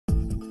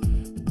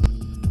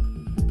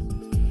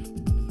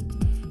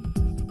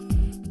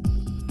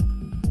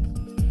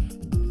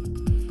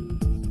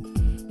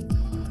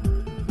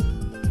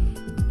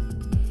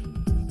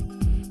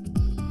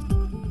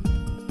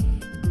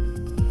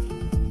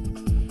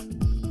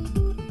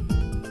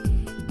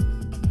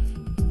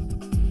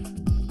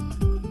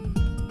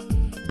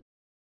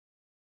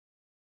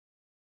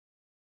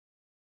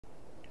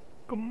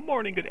Good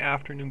morning, good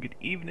afternoon, good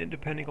evening,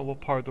 depending on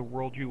what part of the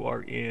world you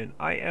are in.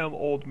 I am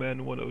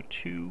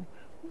OldMan102.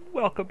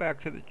 Welcome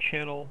back to the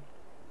channel,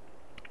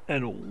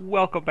 and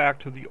welcome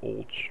back to the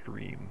old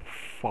stream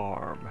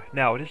farm.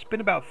 Now, it has been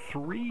about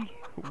 3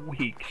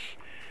 weeks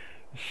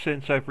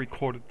since I've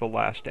recorded the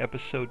last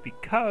episode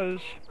because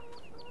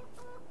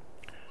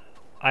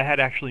I had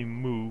actually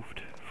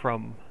moved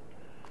from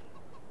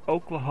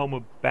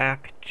Oklahoma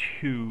back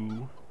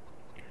to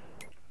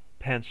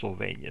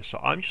Pennsylvania. So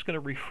I'm just going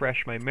to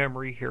refresh my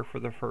memory here for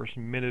the first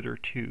minute or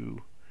two.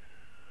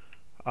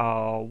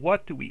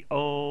 What do we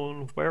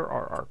own? Where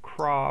are our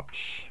crops?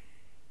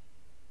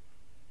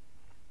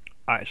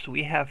 Alright, so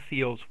we have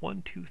fields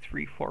 1, 2,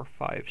 3, 4,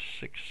 5,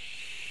 6,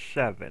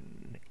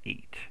 7,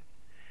 8.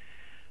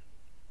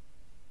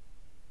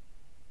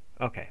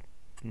 Okay,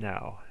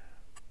 now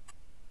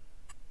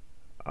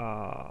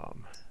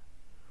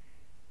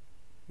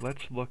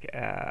let's look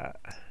at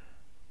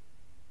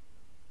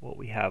what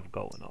we have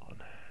going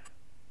on.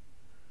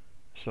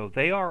 So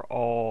they are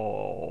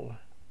all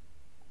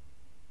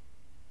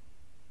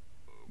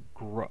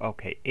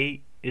okay,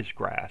 8 is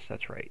grass,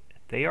 that's right.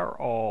 They are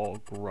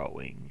all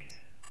growing.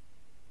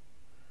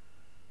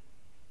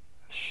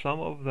 Some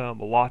of them,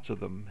 lots of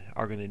them,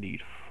 are going to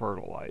need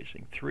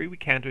fertilizing. 3 we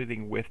can't do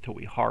anything with till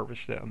we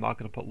harvest it. I'm not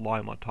going to put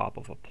lime on top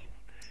of I'm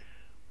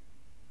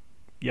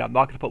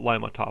not going to put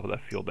lime on top of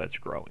that field that's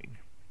growing.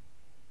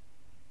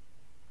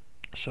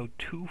 So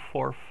 2,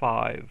 4,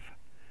 5,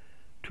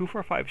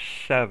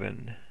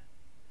 7.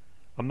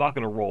 I'm not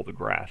going to roll the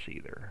grass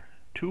either.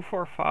 2,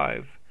 4,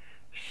 5,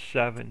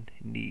 7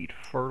 need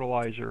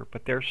fertilizer,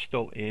 but they're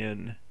still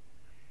in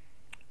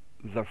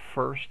the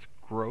first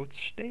growth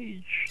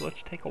stage.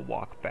 Let's take a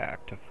walk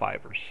back to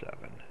 5 or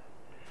 7.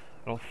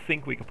 I don't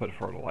think we can put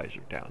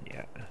fertilizer down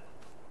yet.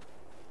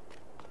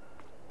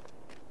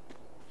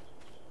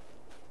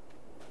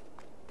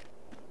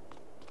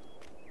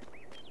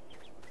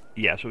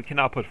 Yeah, so we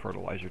cannot put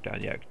fertilizer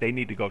down yet. They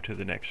need to go to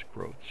the next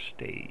growth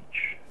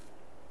stage.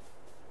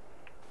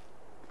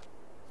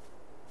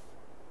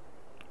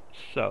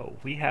 So,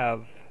 we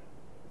have,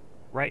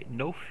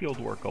 no field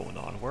work going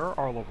on. Where are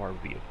all of our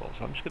vehicles?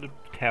 I'm just going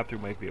to tab through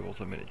my vehicles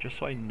a minute, just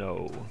so I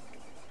know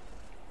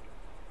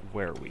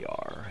where we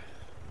are.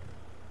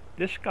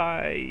 This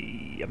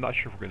guy, I'm not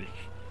sure if we're going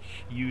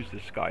to use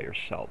this guy or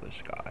sell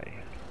this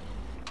guy.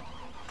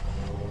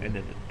 And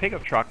then the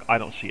pickup truck, I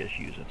don't see us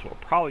using, so we're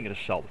probably going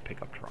to sell the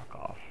pickup truck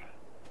off.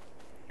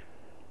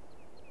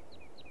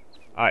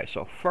 Alright,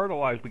 so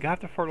fertilize. We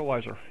have to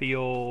fertilize our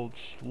fields.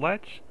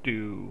 Let's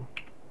do...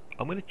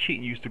 I'm going to cheat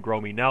and use the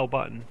Grow Me Now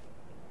button,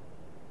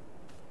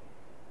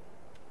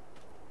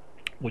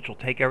 which will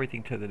take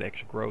everything to the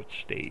next growth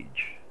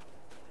stage.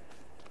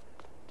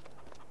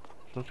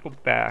 So let's go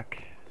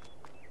back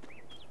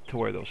to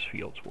where those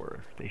fields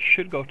were. They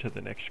should go to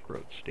the next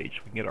growth stage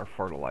so we can get our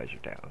fertilizer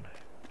down.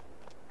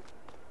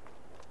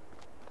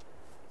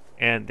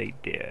 And they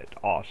did.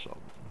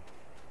 Awesome.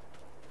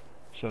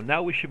 So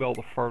now we should be able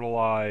to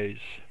fertilize.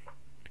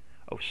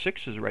 Oh,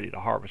 6 is ready to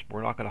harvest, but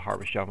we're not going to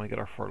harvest yet. I'm going to get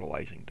our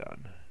fertilizing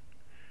done.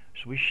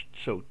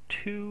 So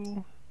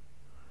 2,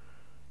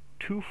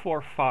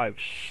 4, 5,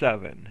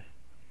 7.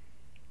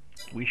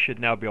 We should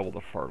now be able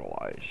to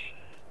fertilize.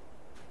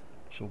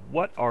 So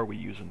what are we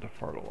using to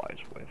fertilize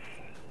with?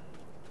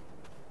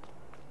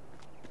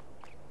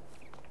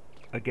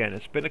 Again,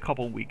 it's been a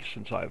couple weeks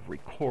since I've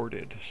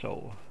recorded,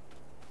 so...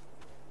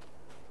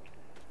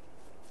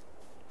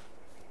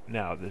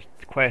 Now, this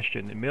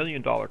question, the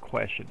million-dollar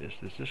question is,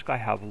 does this guy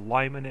have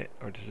lime in it,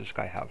 or does this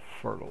guy have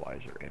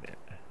fertilizer in it?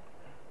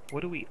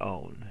 What do we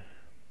own?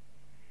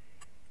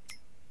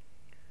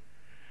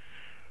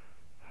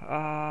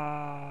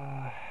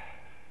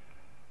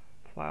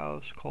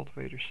 Plows,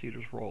 cultivators,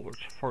 seeders, rollers,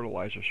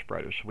 fertilizer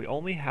spreaders. So we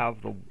only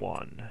have the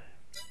 1.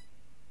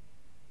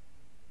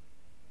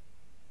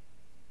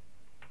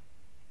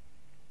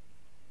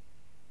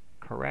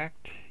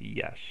 Correct?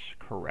 Yes,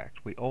 correct.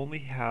 We only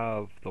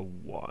have the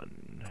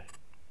 1.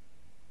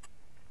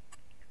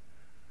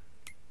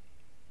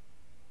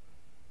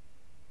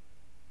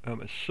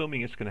 I'm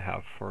assuming it's going to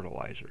have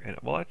fertilizer in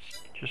it. Well,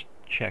 let's just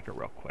check it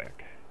real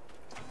quick.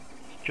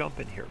 Let's jump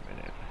in here a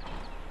minute.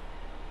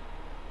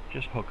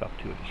 Just hook up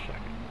to it a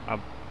second.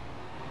 I'm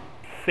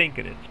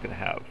thinking it's going to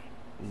have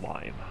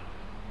lime.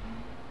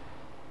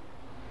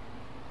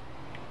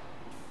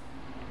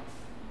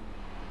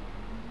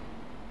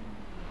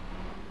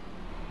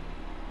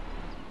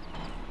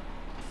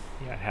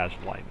 Yeah, it has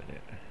lime in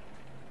it.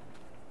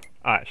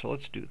 Alright, so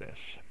let's do this.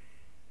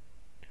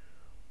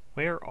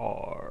 Where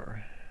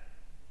are...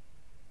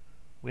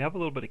 We have a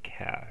little bit of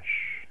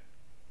cash.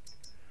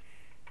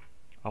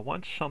 I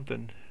want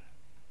something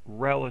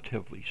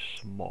relatively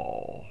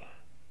small.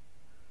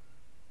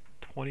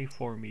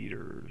 24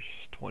 meters,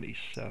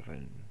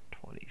 27,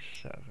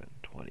 27,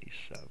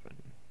 27,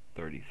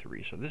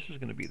 33. So this is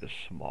going to be the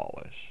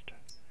smallest.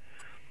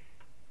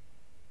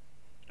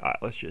 Alright,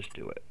 let's just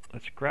do it.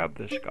 Let's grab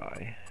this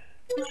guy.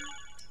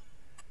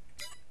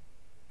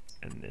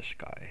 And this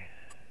guy.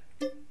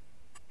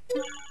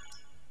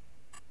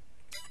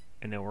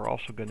 And then we're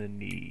also going to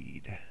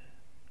need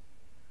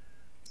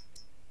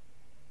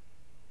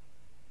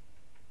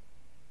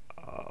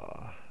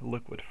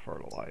liquid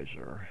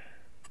fertilizer.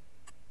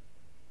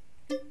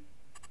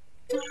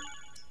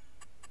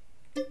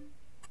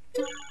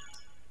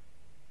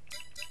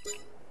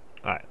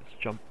 Alright, let's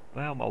jump.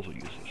 Well, I might as well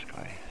use this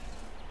guy.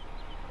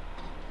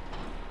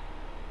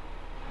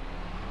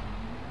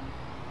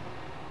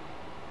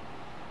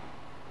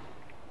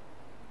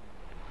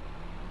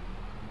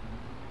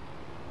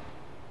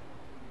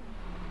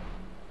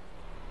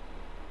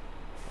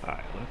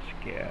 Alright,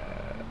 let's get...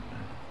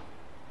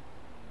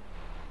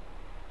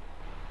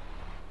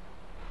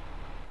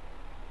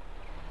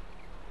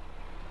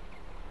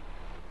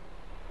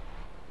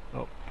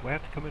 Oh, do I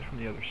have to come in from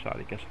the other side?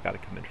 I guess I gotta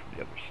come in from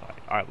the other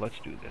side. Alright, let's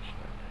do this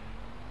then.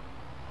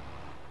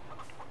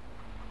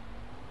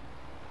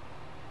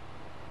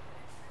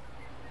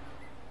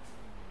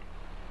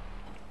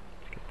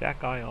 Let's get that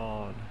guy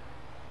on.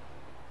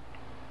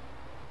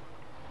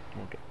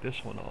 We'll get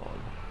this one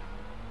on.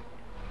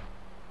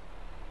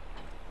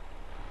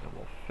 And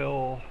we'll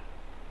fill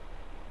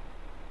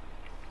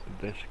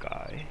this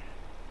guy.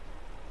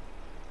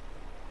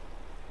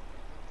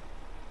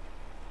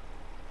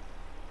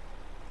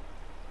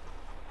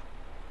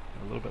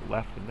 A little bit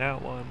left in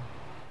that one.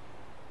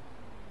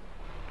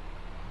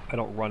 I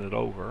don't run it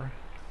over.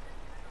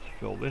 Let's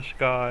fill this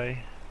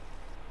guy.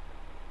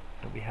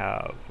 And we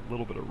have a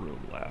little bit of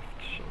room left,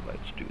 so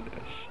let's do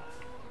this.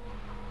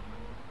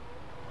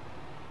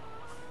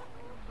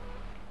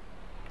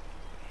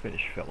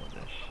 Finish filling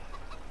this.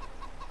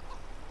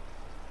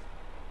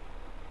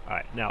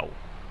 Alright, now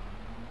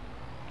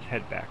let's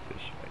head back this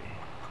way.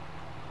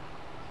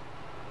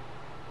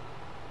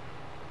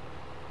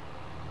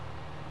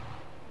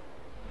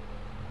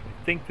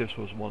 I think this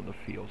was one of the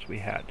fields we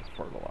had to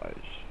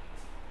fertilize.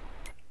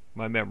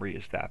 My memory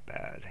is that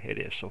bad. It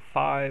is. So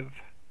 5,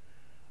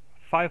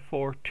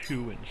 4,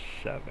 2, and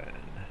 7.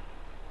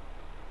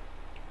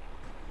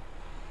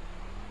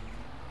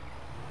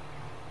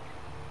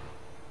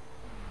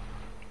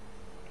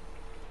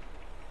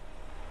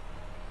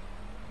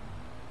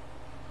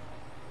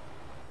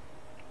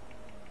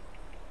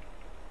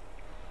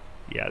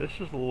 Yeah, this is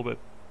a little bit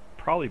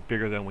probably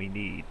bigger than we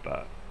need,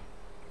 but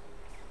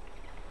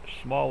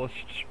smallest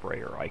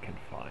sprayer I can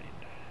find.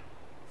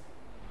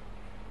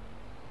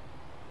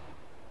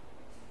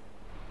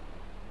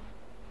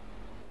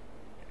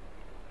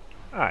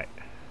 Alright.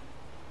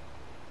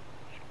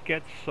 Let's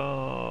get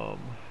some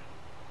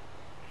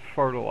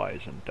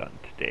fertilizing done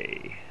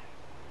today.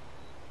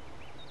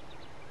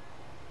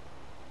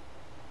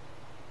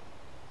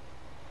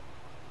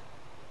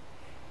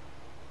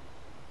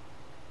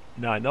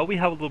 Now I know we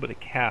have a little bit of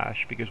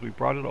cash because we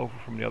brought it over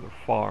from the other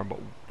farm, but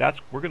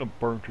we're going to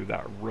burn through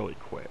that really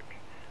quick.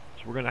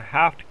 So we're going to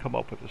have to come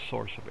up with a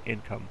source of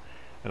income,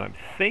 and I'm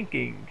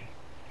thinking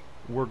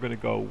we're going to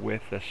go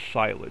with a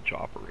silage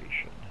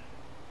operation.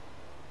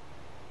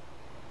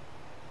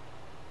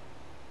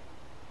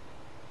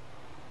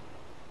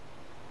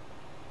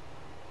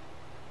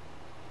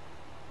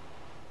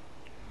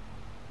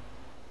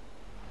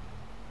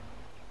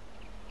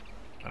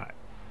 Alright.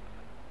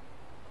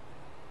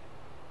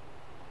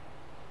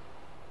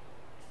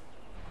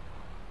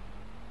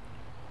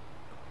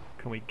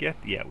 Can we get...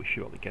 yeah, we should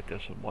be able to get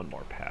this in one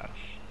more pass.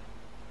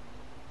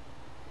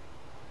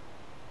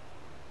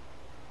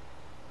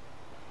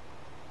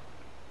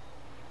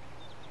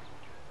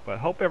 But I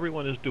hope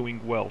everyone is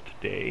doing well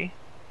today.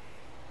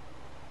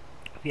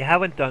 If you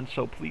haven't done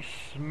so, please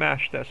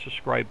smash that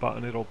subscribe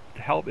button. It'll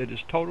help. It is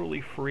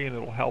totally free and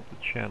it'll help the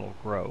channel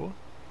grow.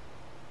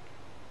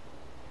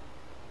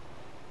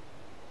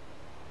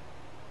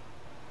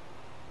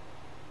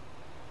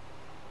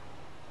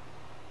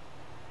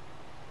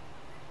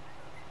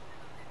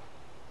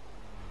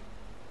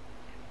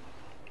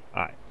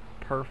 Alright,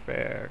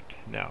 perfect.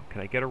 Now,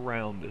 can I get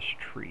around this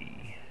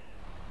tree?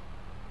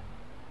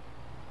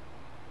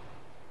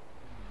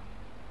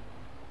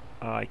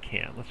 I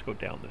can. Let's go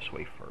down this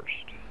way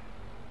first.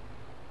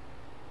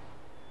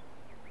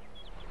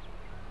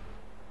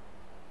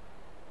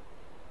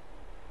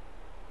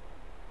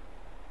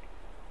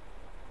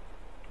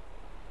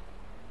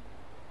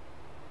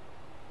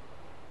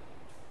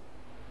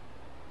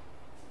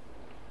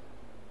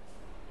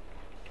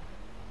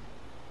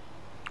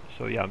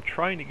 So yeah, I'm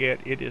trying to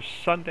get, it is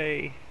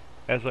Sunday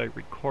as I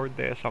record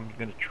this. I'm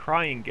going to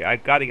try and get,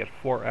 I've got to get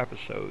 4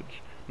 episodes,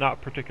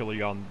 not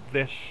particularly on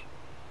this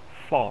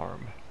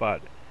farm,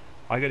 but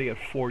I got to get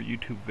 4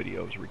 YouTube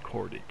videos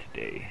recorded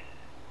today.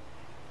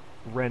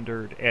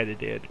 Rendered,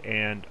 edited,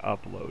 and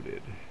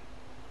uploaded.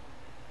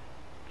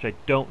 So I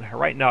don't,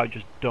 right now I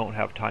just don't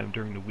have time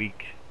during the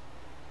week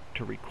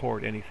to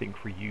record anything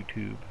for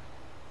YouTube.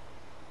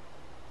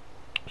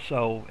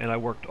 So, and I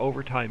worked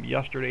overtime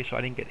yesterday, so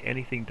I didn't get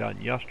anything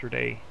done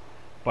yesterday,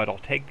 but I'll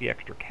take the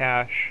extra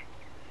cash.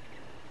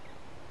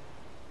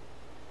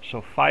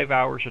 So 5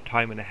 hours, a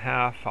time and a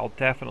half, I'll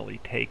definitely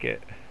take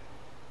it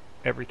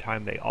every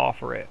time they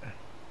offer it.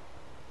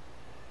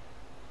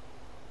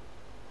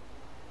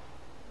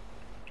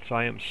 So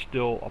I am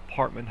still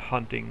apartment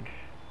hunting.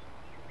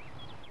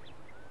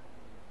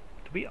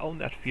 Do we own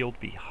that field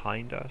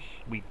behind us?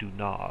 We do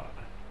not.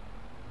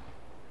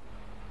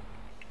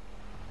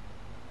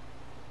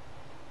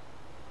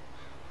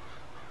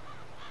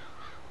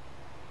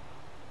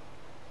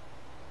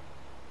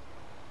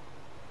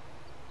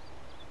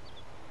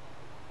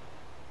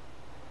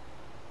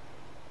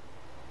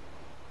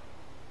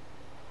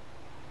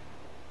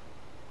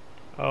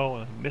 Oh,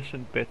 and I'm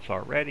missing bits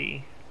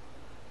already.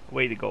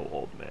 Way to go,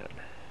 old man.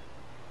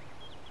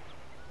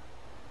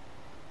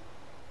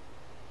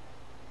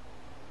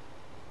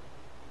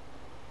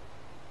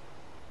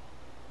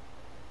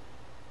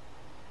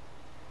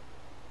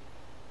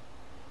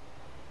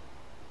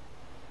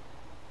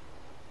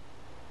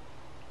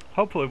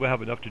 Hopefully we'll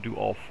have enough to do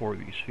all 4 of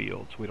these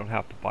fields. We don't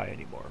have to buy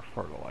any more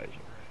fertilizer.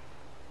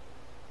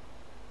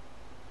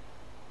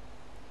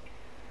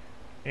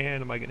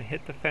 And am I going to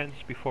hit the fence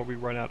before we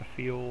run out of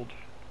field?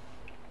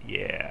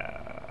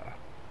 Yeah.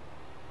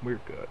 We're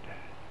good.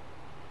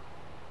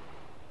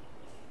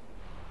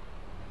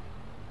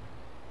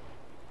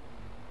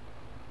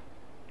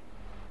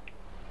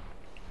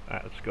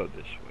 Alright, let's go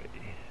this way.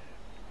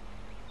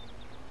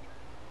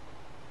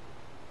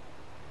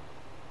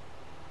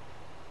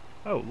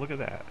 Oh, look at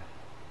that.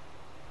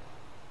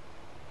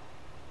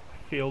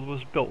 The field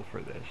was built for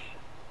this.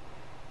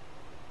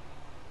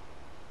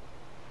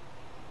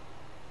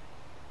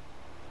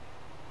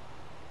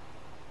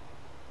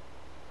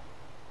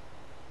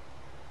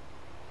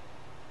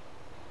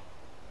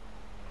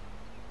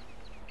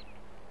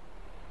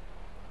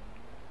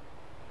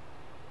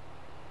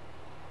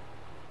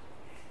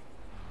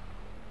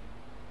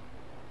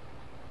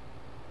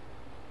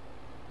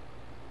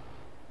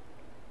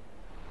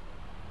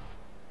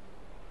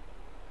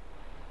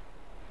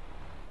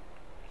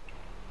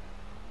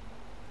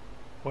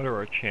 What are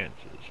our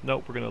chances?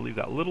 Nope, we're going to leave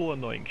that little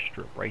annoying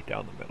strip right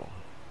down the middle.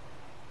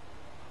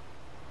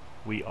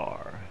 We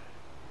are.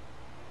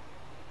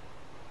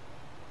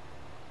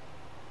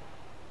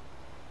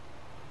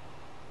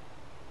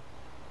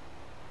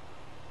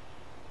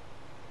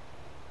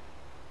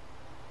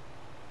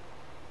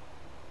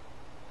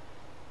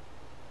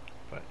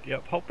 But,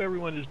 yep, hope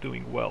everyone is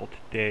doing well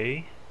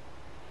today.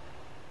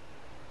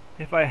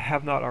 If I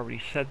have not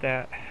already said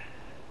that,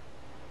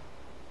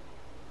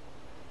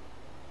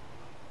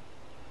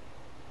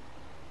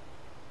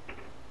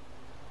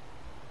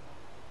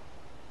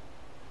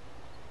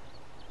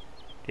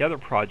 the other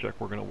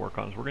project we're going to work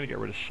on is we're going to get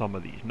rid of some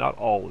of these. Not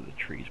all of the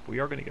trees, but we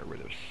are going to get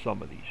rid of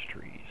some of these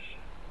trees.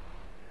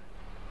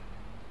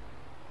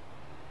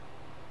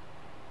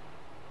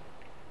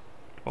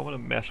 If I want to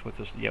mess with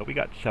this, yeah, we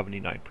got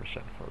 79%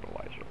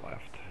 fertilizer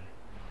left.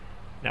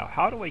 Now,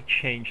 how do I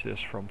change this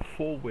from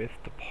full width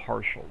to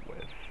partial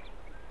width?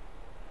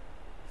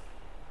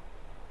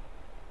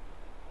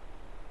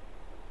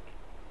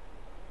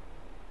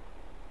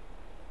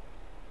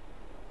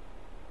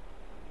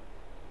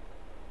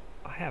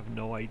 I have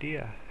no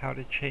idea how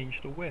to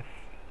change the width.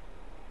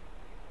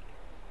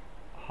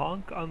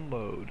 Honk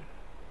unload.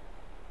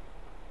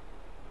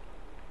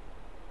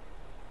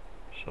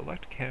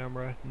 Select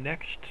camera,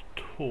 next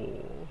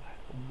tool,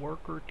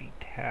 worker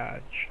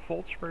detach,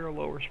 full sprayer,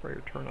 lower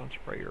sprayer, turn on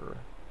sprayer,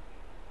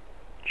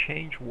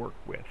 change work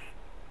width.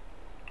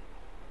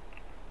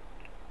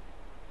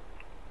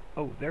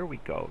 Oh, there we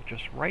go,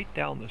 just right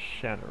down the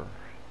center.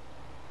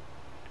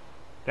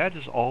 That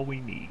is all we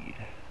need.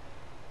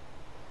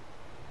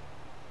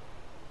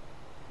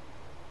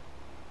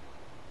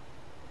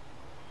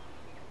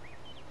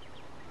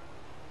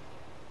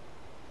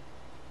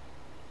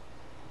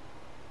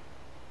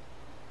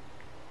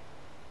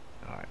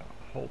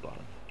 Hold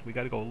on. We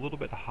got to go a little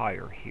bit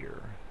higher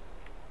here.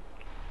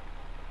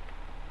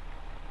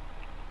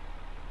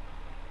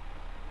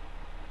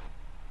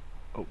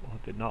 Oh, well,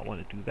 I did not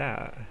want to do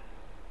that.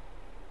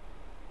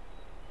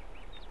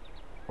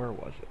 Where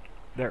was it?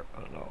 There.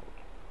 Oh, no.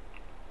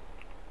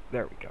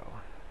 There we go.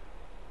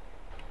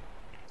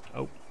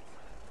 Oh,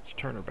 let's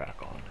turn her back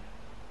on.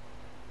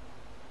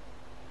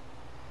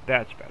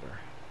 That's better.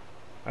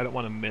 I don't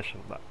want to miss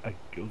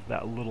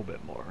that little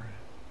bit more.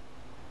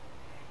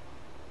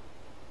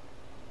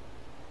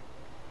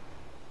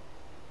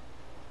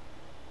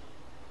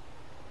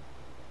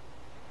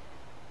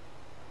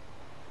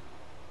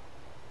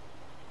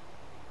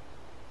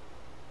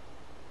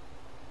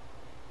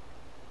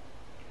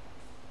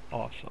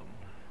 Awesome.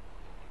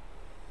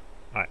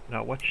 Alright,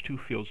 now which 2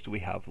 fields do we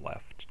have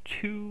left?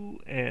 2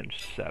 and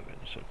 7.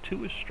 So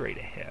 2 is straight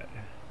ahead.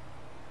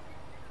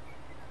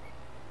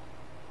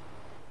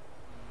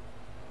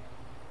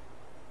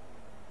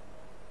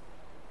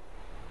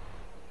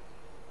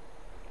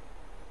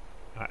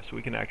 Alright, so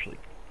we can actually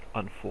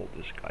unfold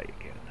this guy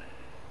again.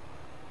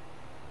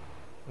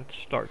 Let's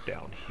start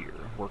down here,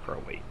 work our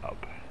way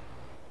up.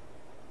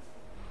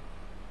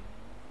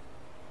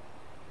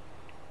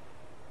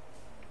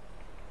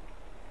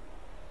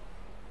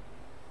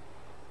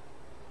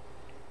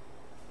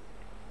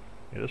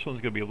 Yeah, this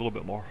one's going to be a little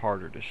bit more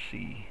harder to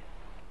see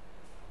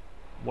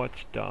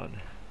what's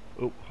done.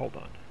 Oh, hold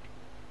on.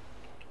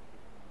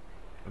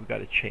 We've got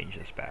to change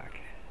this back.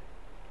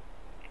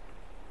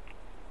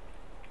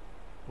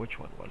 Which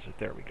one was it?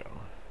 There we go.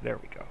 There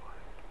we go.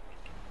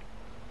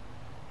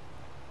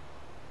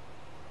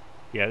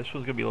 Yeah, this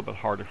one's going to be a little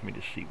bit harder for me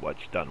to see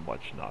what's done,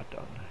 what's not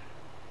done.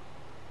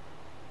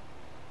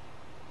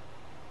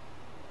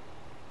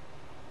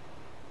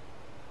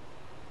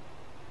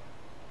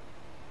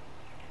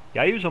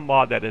 Yeah, I use a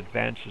mod that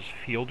advances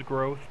field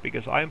growth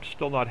because I am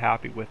still not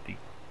happy with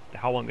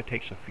how long it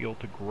takes a field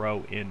to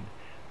grow in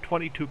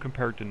 22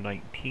 compared to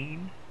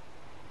 19.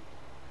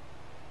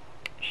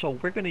 So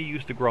we're going to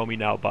use the Grow Me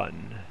Now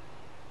button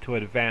to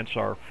advance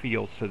our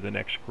fields to the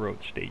next growth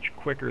stage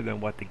quicker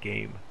than what the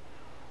game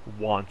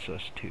wants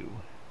us to.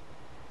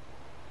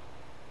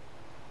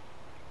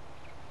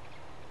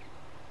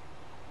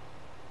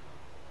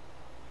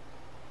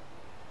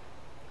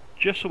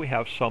 Just so we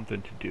have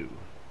something to do,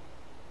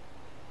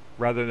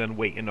 rather than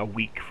waiting a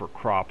week for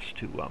crops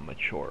to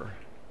mature.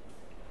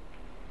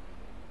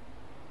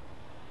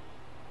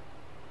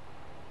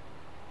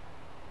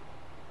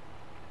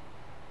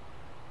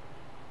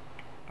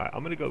 Alright,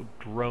 I'm going to go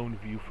drone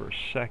view for a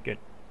second,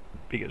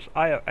 because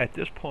at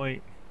this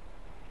point,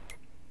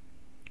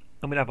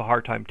 I'm going to have a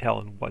hard time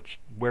telling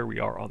where we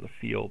are on the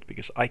field,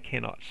 because I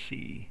cannot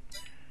see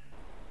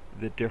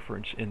the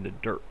difference in the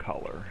dirt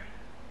color.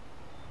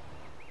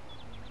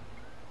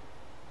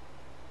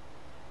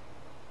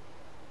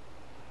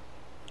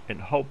 And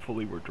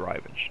hopefully we're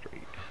driving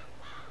straight.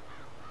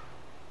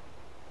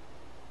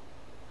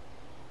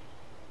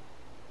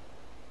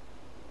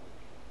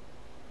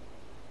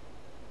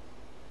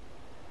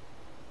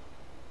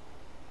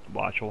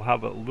 Watch, we'll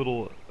have a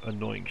little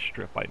annoying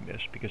strip I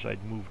missed because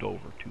I'd moved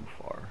over too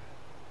far.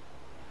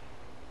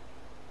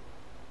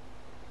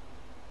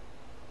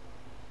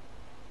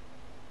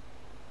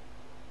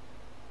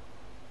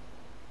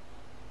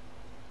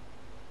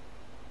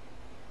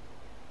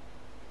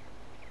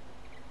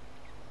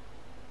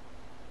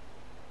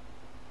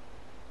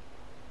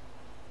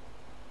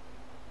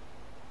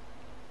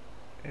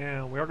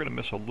 And we are going to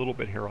miss a little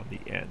bit here on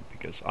the end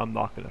because I'm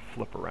not going to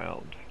flip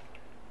around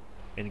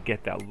and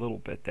get that little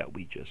bit that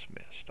we just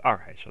missed.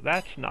 Alright, so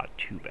that's not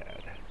too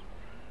bad.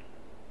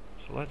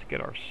 So let's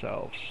get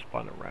ourselves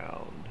spun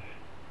around.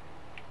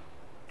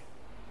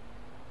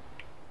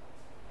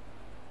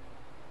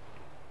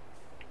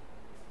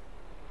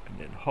 And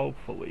then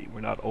hopefully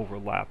we're not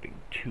overlapping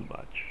too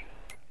much.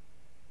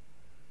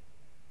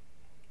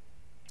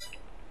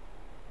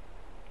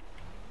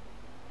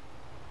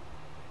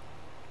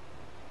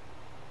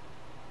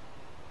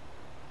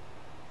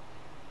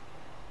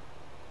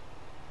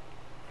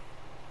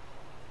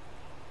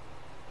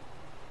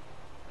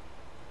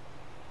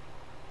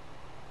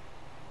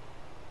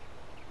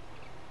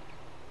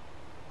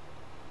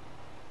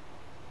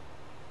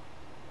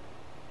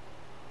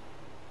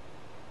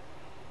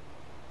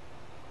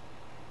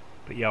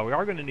 But yeah, we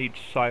are going to need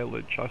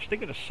silage. I was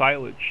thinking a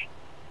silage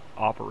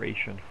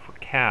operation for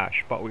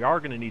cash, but we are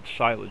going to need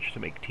silage to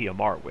make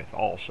TMR with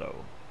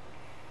also.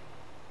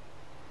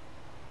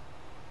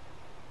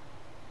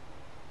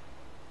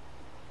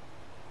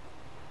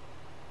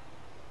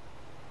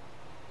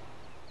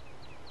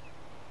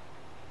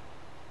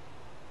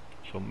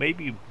 So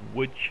maybe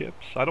wood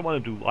chips. I don't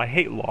want to do, I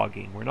hate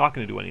logging. We're not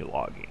going to do any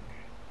logging.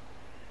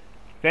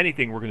 If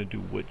anything, we're going to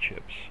do wood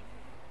chips.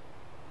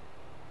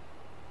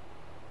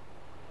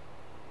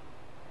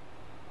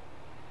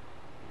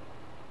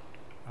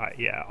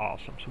 Yeah,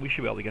 awesome. So we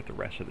should be able to get the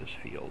rest of this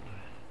field.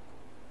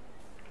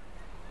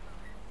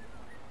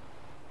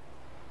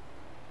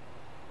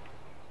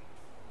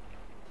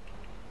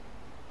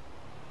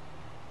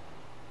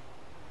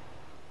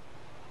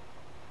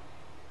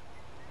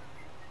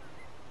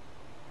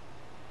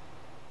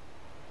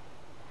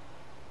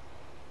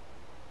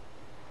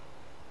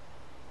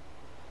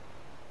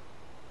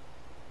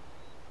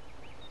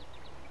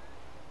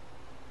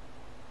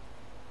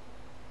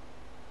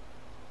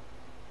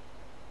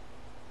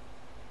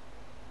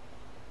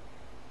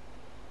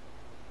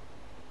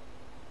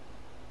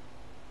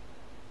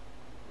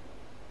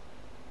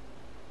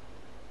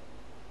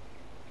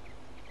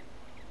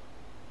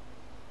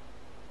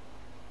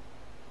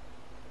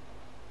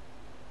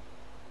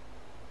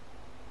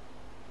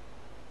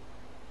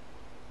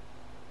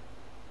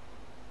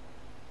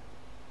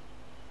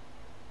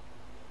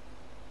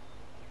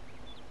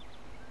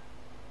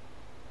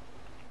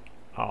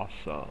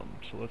 Awesome.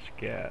 So let's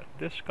get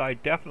this guy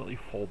definitely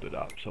folded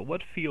up. So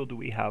what field do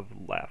we have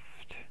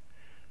left?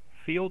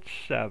 Field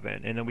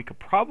 7, and then we could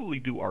probably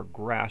do our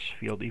grass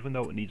field, even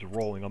though it needs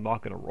rolling. I'm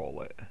not going to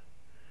roll it.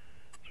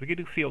 So we could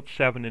do field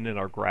 7 and then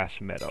our grass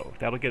meadow.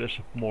 That'll get us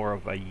more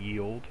of a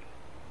yield.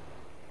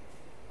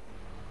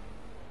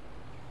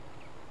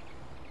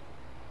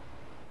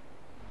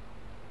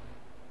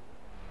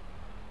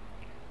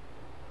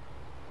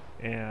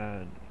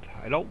 And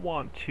I don't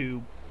want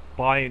to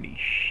buy any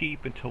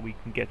sheep until we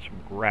can get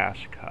some grass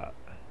cut,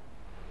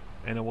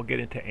 and then we'll get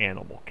into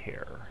animal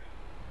care.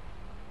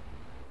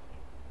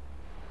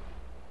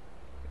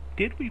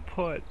 Did we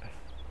put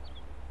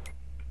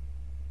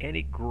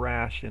any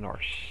grass in our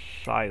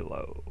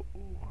silo?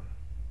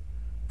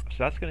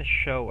 that's going to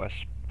show us.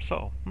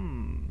 So,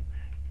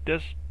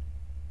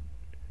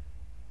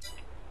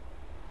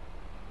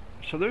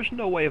 so there's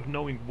no way of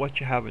knowing what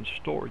you have in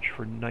storage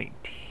for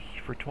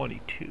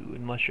 22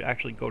 unless you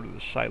actually go to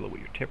the silo with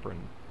your tipper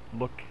and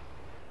look.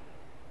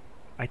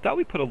 I thought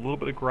we put a little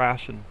bit of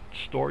grass in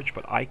storage,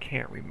 but I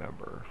can't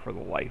remember for the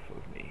life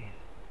of me.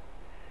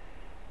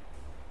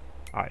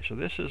 Alright, so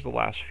this is the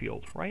last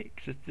field, right?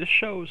 'Cause this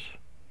shows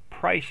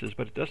prices,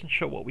 but it doesn't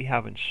show what we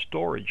have in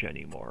storage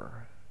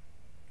anymore.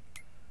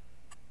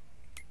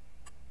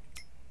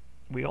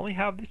 We only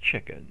have the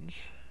chickens.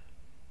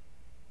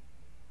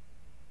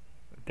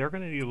 They're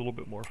going to need a little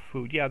bit more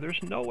food. Yeah,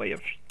 there's no way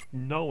of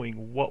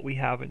knowing what we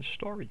have in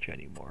storage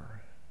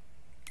anymore.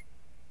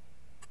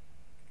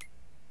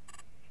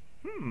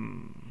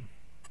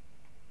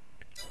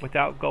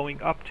 Without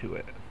going up to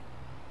it.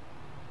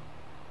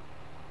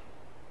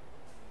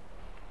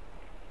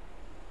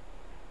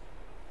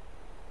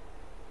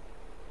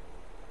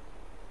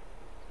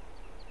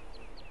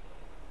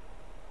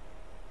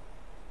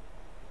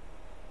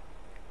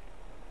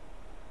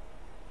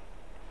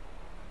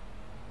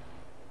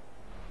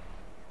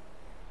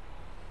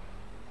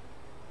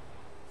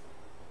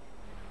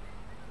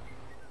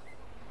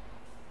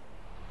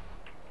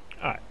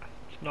 Alright,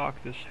 let's knock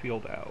this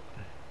field out.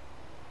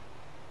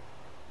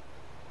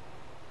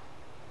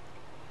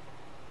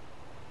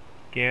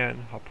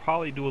 Again, I'll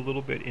probably do a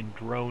little bit in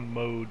drone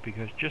mode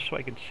because just so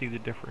I can see the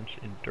difference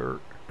in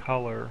dirt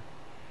color,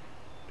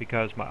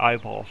 because my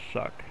eyeballs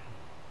suck.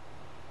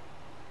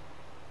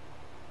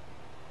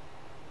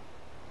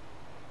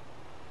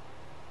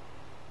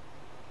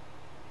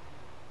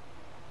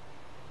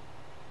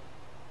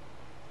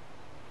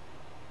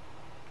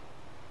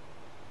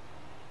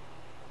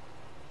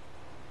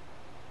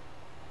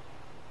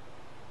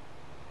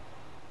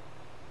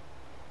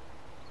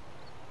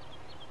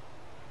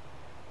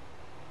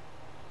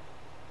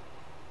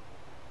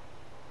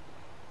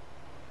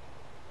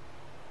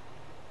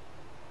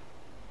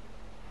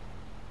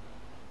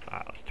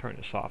 Let's turn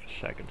this off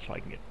a second so I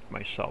can get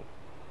myself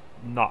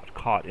not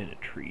caught in the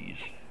trees.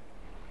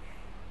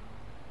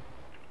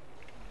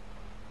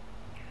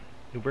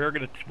 We're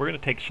gonna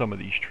take some of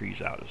these trees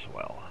out as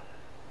well.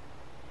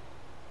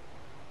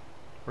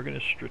 We're gonna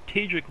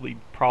strategically,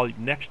 probably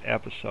next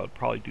episode,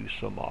 probably do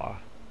some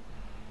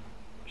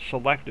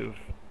selective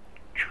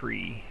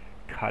tree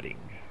cutting.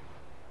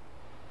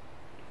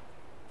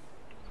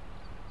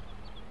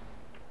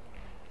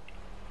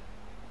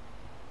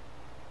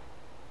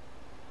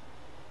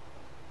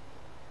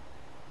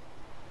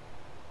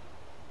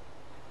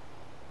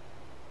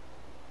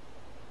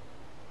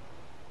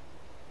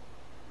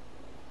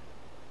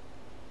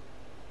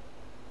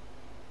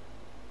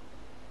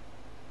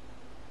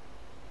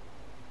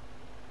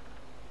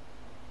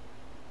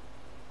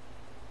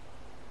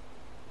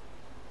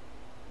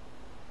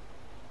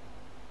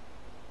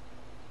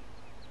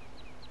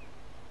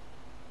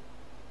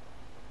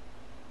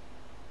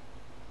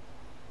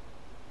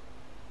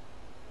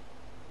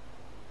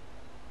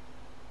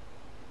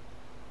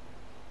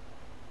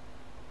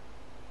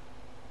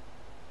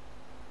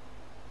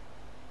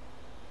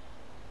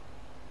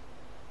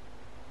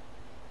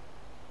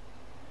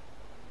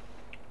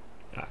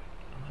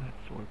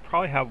 We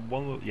probably have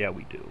one little, yeah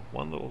we do,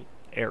 one little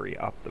area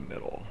up the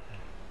middle.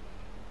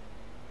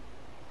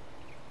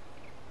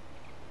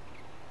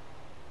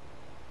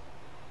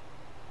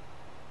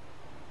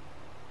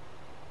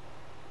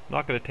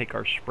 Not going to take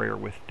our sprayer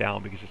width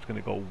down because it's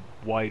going to go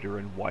wider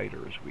and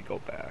wider as we go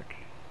back.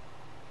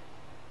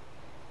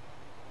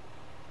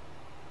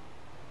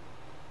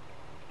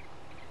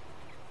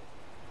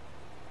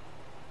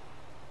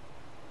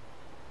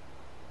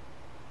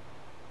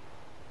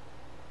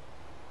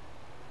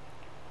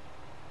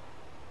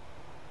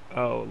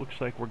 Oh, it looks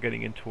like we're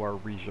getting into our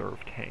reserve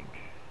tank.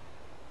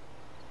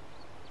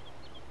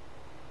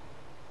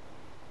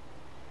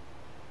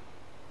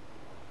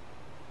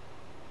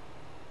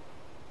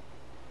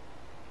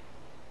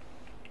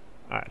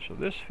 Alright, so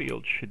this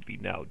field should be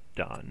now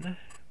done.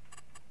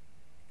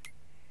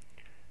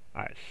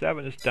 Alright,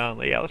 7 is done.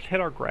 Yeah, let's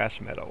hit our grass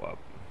meadow up.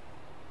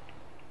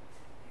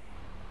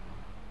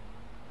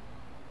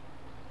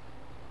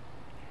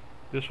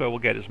 This way we'll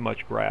get as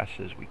much grass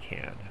as we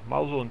can.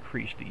 Might as well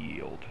increase the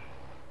yield.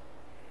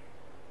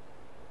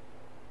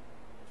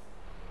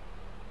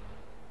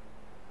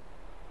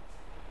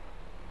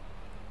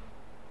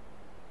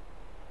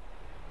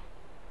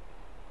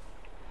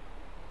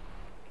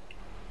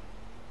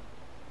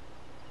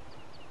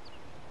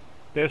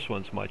 This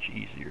one's much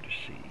easier to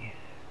see.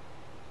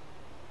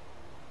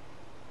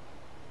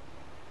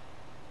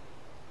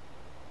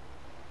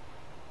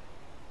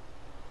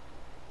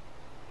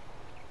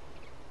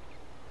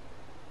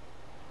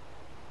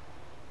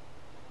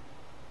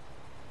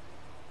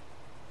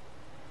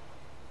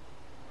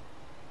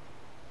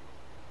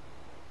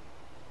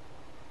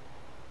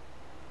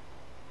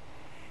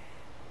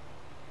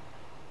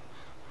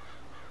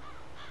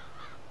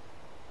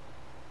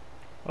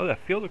 Oh, that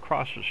field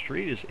across the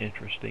street is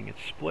interesting.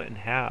 It's split in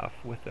half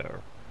with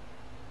a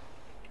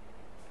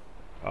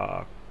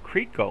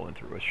creek going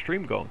through it, a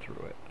stream going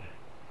through it.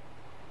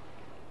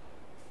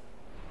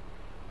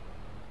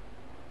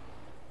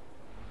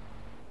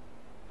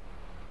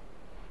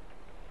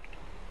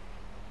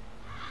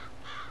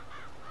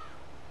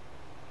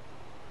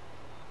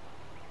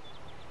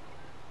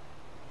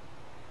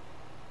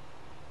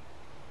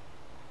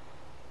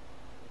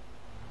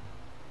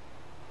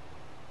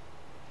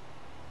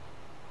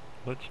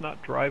 let's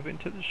not drive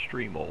into the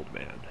stream, old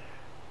man.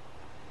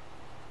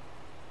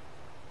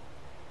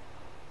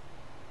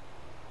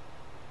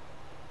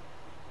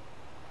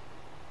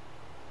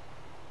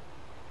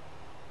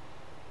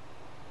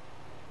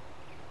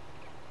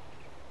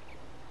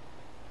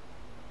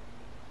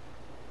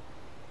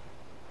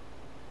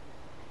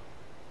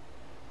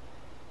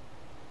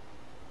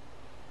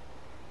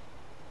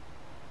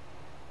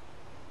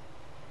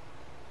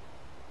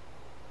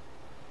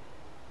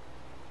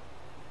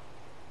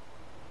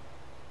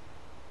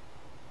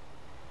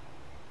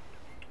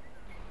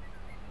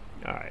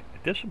 Alright,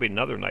 this will be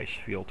another nice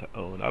field to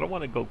own. I don't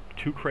want to go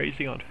too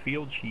crazy on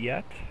fields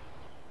yet,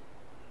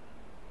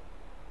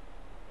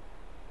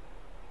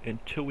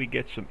 until we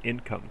get some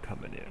income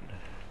coming in.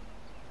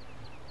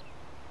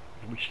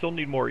 We still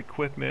need more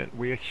equipment,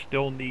 we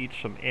still need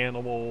some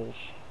animals.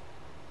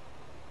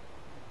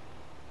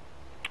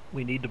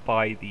 We need to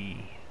buy the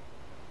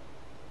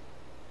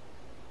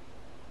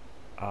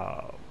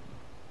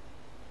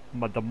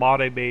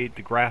mod I made,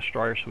 the grass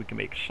dryer, so we can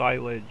make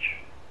silage.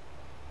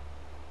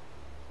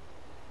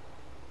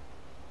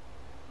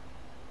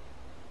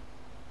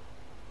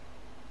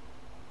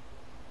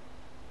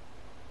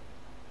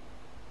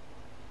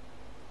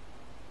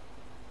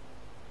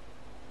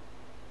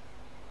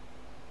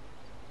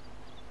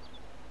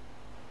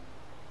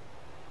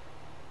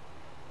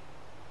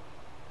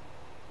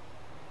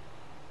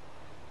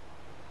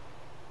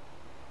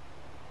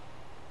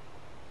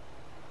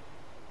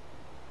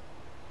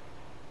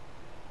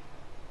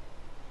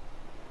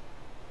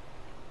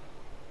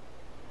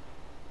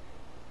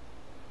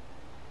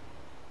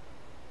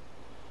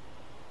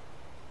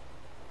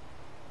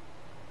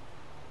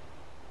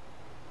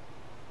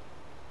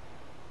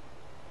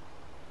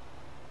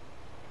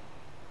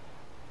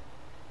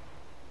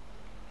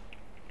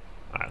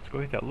 Let's go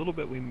hit that little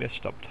bit we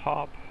missed up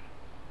top.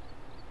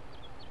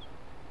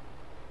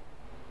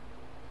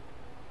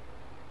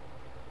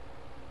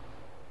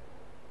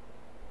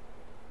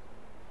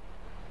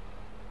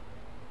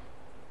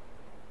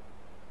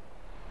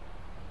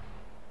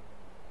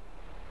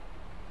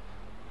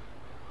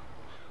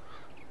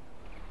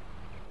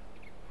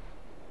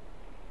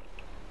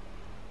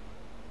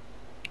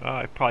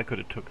 I probably could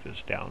have took this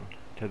down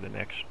to the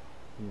next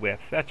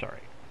width. That's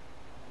alright.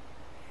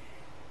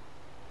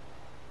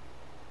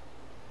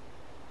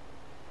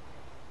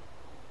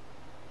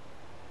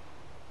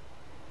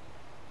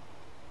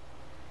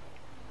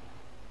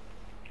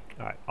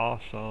 Alright,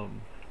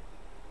 awesome.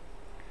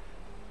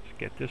 Let's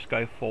get this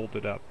guy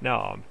folded up.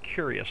 Now, I'm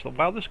curious.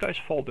 While this guy's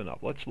folding up,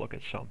 let's look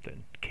at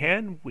something.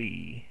 Can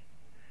we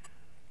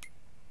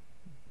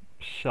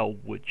sell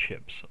wood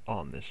chips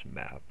on this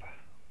map?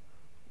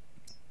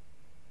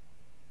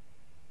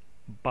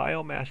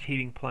 Biomass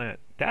heating plant.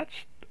 That's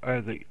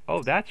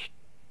that's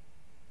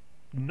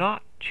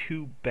not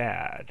too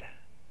bad.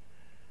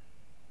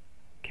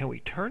 Can we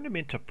turn them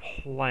into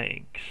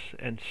planks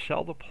and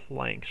sell the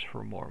planks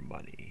for more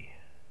money?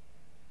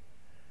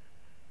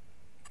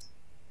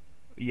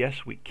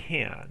 Yes, we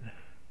can.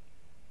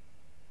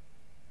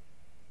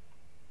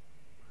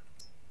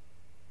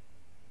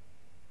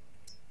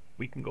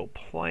 We can go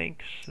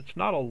planks. It's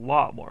not a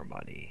lot more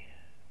money.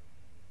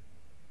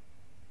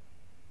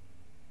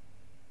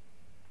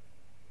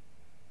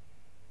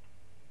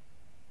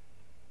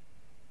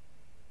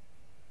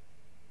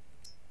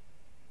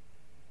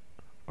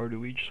 Or do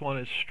we just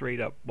want to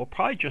straight up, we'll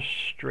probably just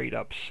straight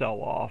up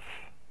sell off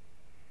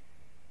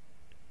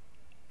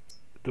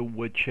the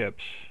wood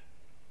chips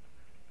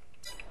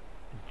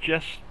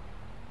just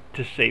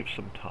to save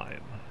some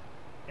time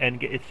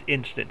and get it's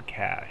instant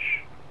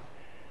cash.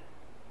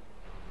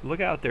 Look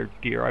out there,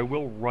 dear, I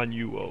will run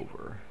you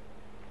over.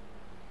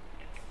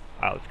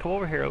 Let's come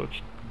over here,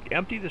 let's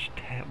empty this,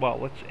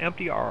 let's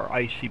empty our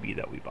ICB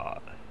that we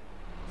bought.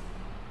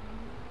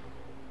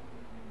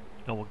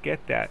 And we'll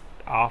get that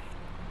off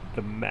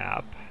the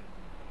map.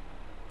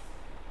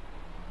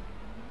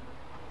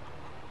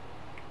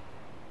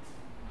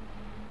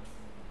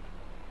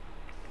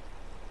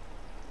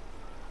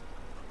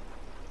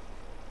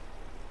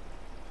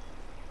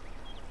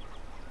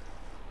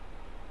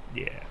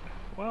 Yeah.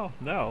 Well,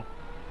 no.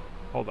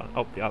 Hold on.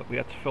 Oh, yeah, we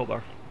have to fill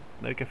our.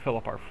 We can fill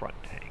up our front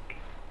tank.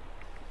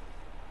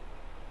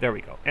 There we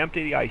go.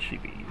 Empty the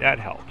ICB. That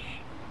helps.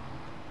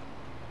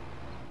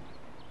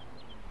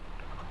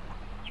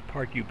 Let's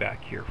park you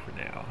back here for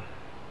now.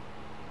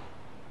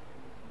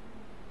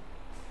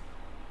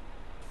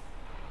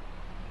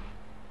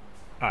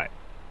 Alright,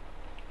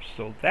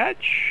 so that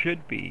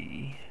should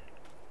be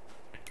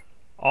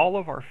all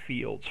of our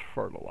fields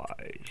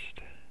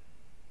fertilized.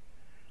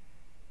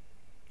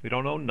 We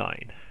don't own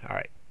 9.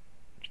 Alright,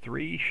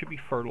 3 should be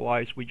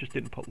fertilized. We just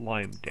didn't put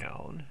lime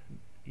down.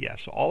 Yeah,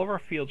 so all of our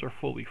fields are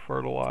fully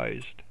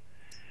fertilized.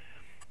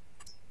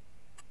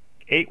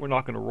 8 we're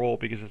not going to roll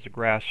because it's a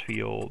grass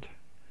field.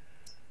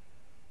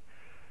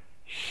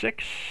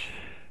 6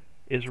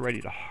 is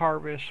ready to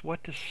harvest.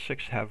 What does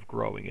 6 have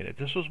growing in it?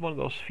 This was one of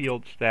those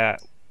fields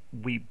that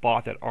we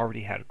bought that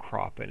already had a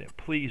crop in it.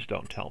 Please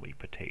don't tell me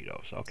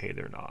potatoes. Okay,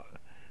 they're not.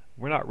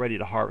 We're not ready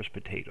to harvest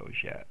potatoes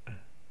yet.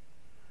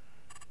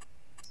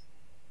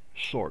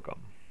 sorghum.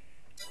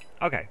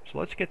 Okay, so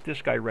let's get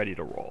this guy ready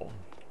to roll.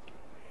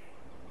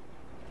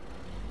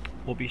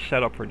 We'll be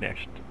set up for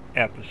next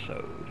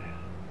episode.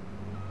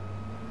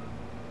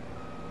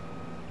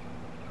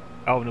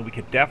 Oh, no, we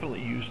could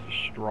definitely use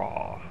the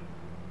straw.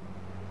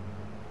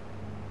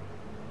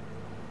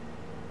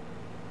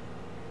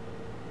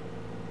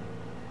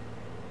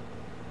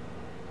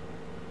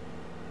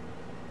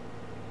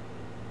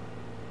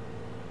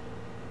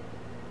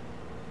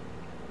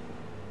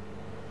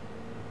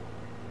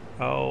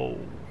 Oh,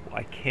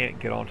 I can't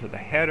get onto the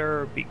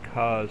header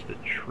because the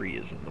tree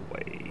is in the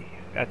way.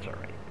 That's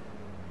alright.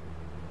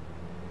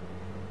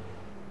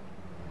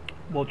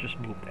 We'll just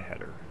move the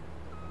header.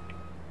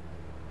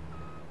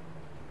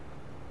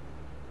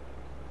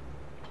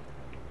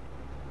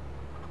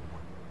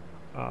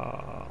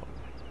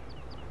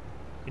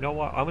 You know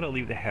what? I'm going to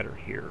leave the header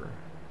here.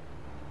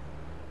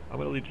 I'm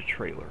going to leave the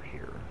trailer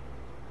here.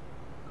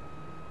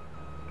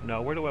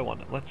 No, where do I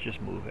want it? Let's just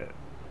move it.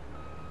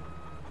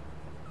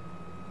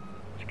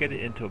 Let's get it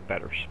into a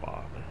better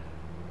spot.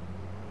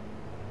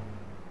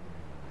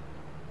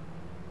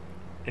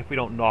 If we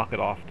don't knock it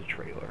off the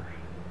trailer.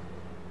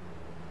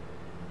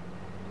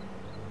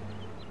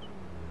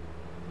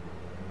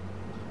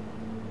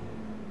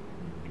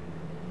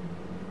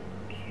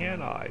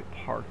 Can I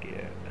park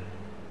it?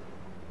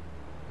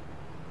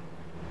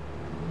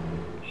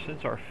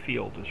 Since our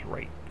field is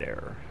right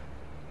there,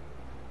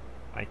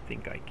 I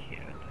think I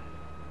can.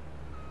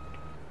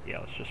 Yeah,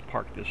 let's just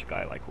park this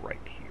guy like right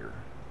here.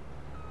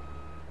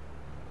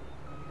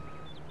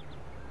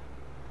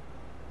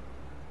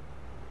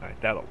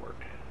 Alright, that'll work.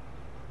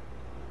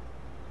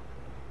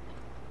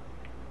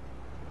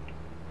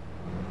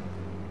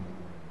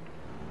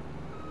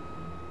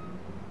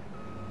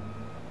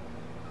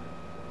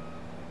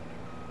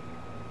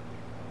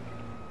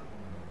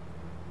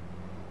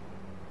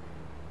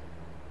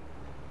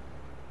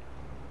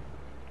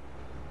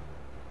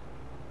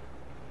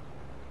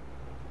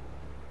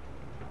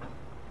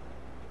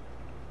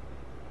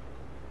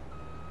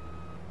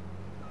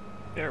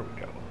 There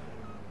we go.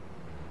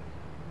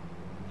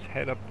 Let's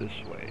head up this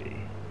way.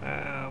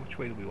 Which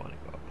way do we want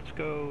to go? Let's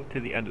go to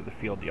the end of the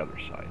field, the other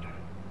side.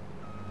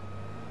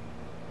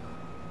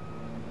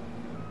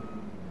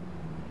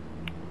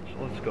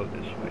 So let's go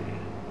this way.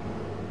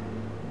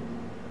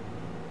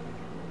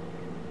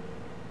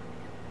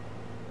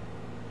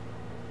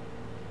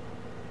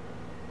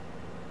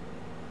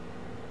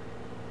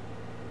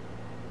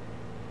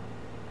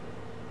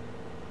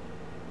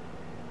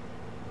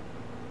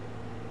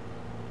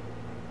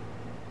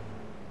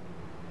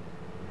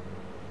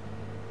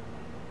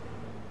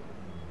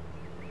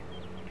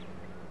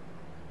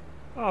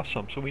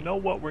 Awesome, so we know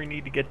what we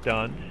need to get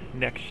done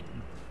next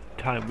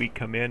time we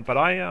come in, but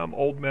I am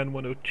Old Man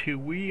 102.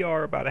 We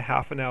are about a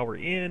half an hour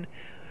in.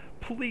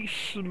 Please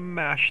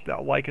smash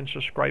that like and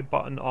subscribe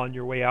button on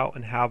your way out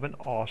and have an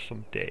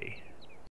awesome day.